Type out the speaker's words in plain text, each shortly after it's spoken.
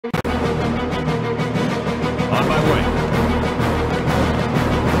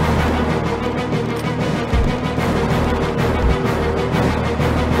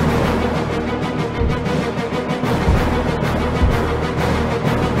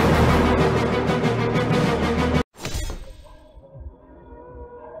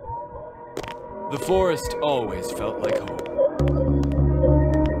The forest always felt like home.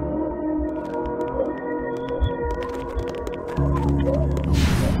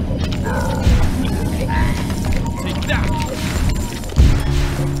 Take that!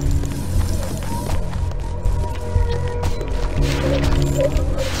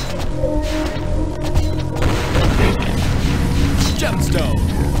 Gemstone!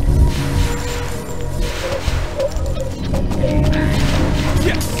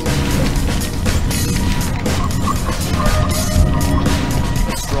 Yes!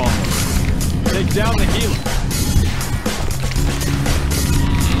 Strong. Take down the healer.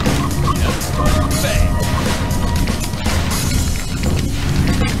 Gemstone. Bang!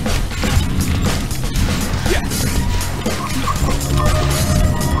 Yes!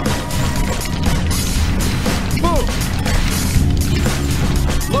 Boom!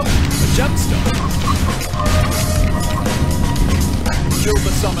 Look! A gemstone! Kill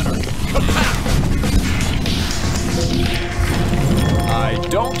the summoner. Kapow! I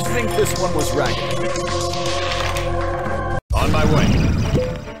don't think this one was ragged. On my way.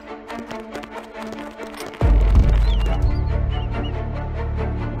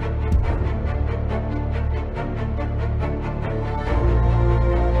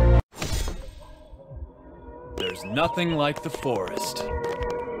 There's nothing like the forest.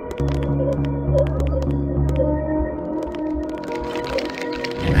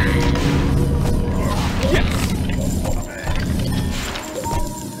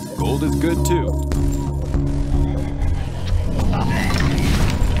 Gold is good too.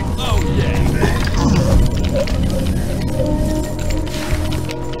 Oh yeah!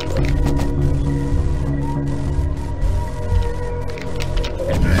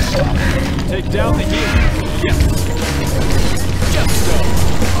 Take down the healer. Yes! Gemstone!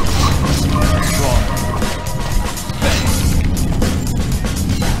 Strong. Bang!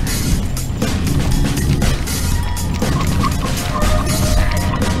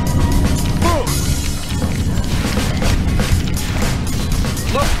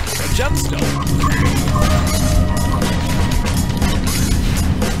 Look, a gemstone.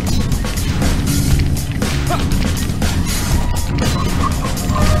 Ha!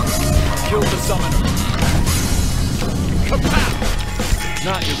 Kill the summoner. Kapow!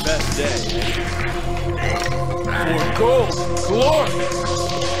 Not your best day. For gold, glory!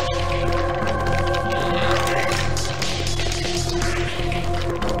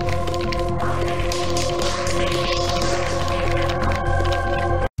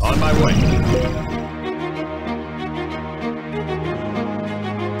 On my way.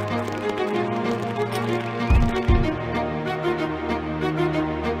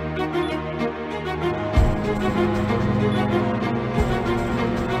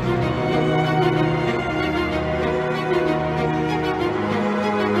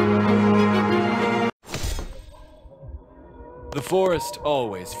 The forest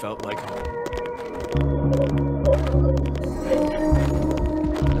always felt like home.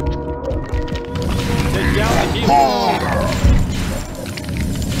 Take down the healer.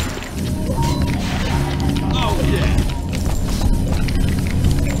 Oh yeah!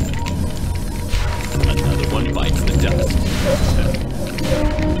 Another one bites the dust.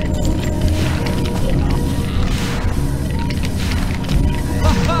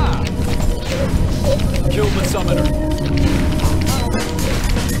 Ha ha! Kill the summoner.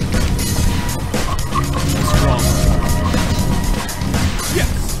 Strong.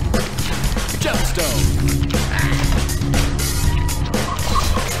 Yes! Gemstone!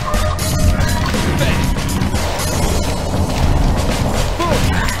 Bang! Boom!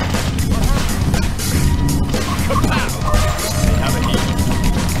 Kapow! They have a heat.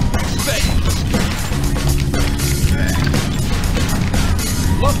 Bang!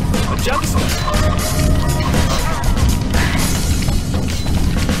 Look! A gemstone!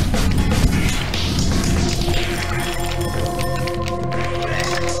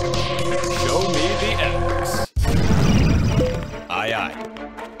 Show me the evidence. Aye, aye.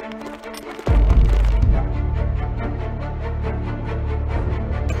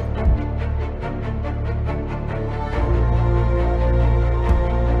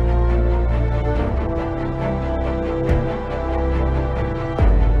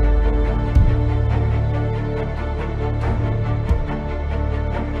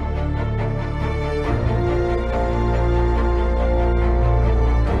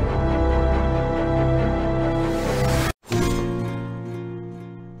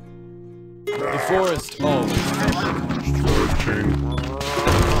 The forest always felt like home.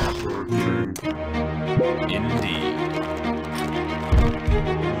 Indeed.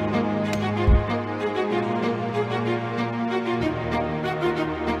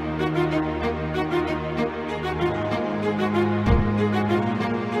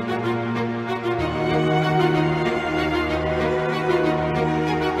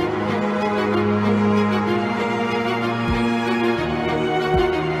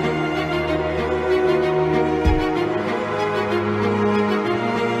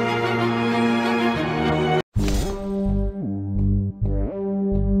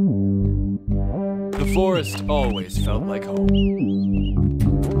 The forest always felt like home.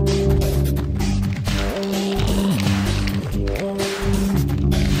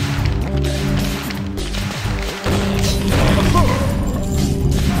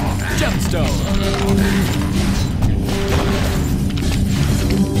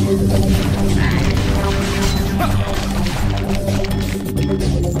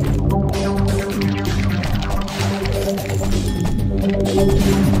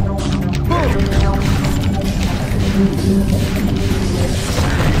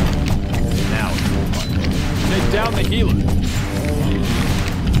 Now, take down the healer.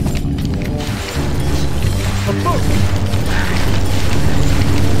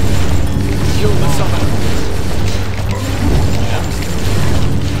 Kill the summoner.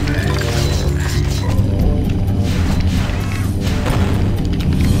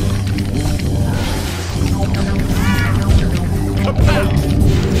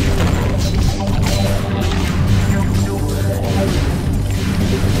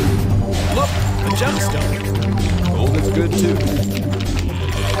 Look, a gemstone. Gold is good too.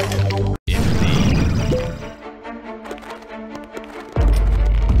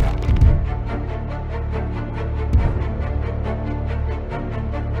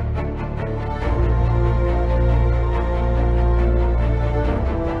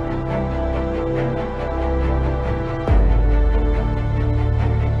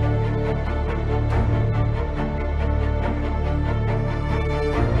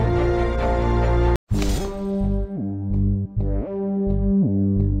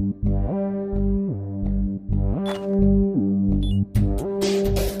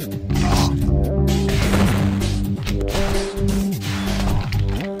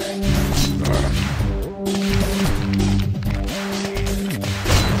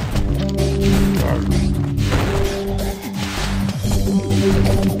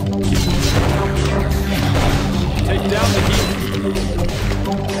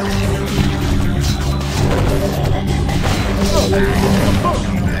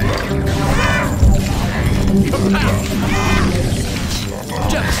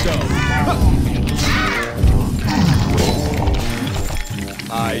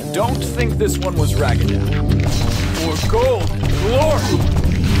 I don't think this one was ragged out. For gold and glory!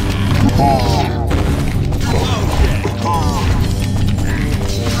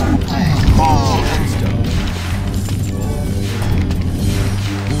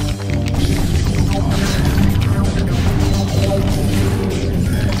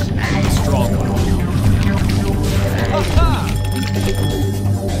 Strong one.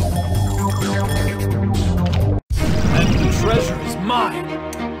 And the treasure is mine!